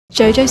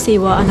JoJo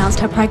Siwa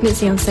announced her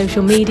pregnancy on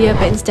social media,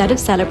 but instead of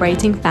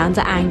celebrating, fans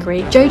are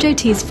angry. JoJo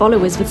teased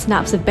followers with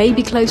snaps of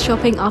baby clothes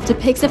shopping after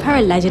pics of her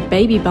alleged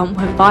baby bump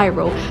went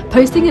viral.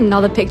 Posting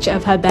another picture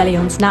of her belly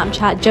on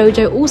Snapchat,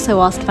 JoJo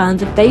also asked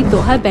fans if they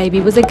thought her baby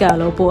was a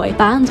girl or boy.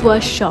 Fans were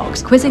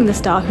shocked, quizzing the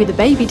star who the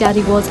baby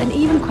daddy was and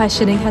even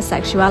questioning her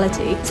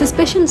sexuality.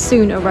 Suspicion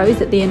soon arose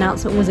that the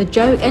announcement was a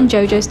joke, and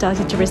JoJo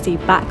started to receive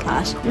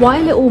backlash.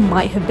 While it all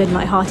might have been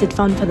light-hearted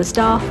fun for the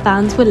star,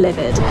 fans were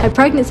livid. Her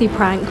pregnancy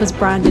prank was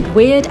branded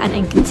weird and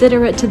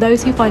inconsiderate to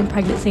those who find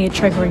pregnancy a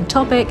triggering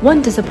topic.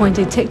 One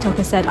disappointed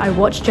TikToker said, "I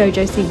watched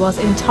JoJo Siwa's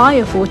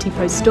entire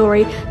 40-post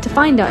story to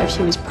find out if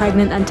she was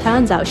pregnant, and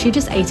turns out she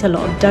just ate a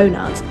lot of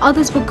donuts."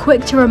 Others were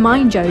quick to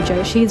remind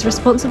JoJo she is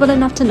responsible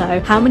enough to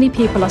know how many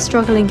people are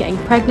struggling getting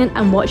pregnant,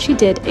 and what she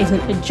did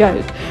isn't a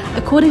joke.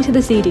 According to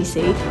the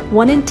CDC,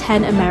 1 in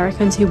 10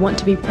 Americans who want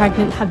to be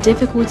pregnant have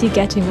difficulty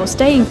getting or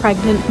staying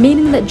pregnant,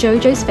 meaning that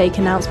JoJo's fake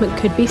announcement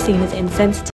could be seen as insensitive.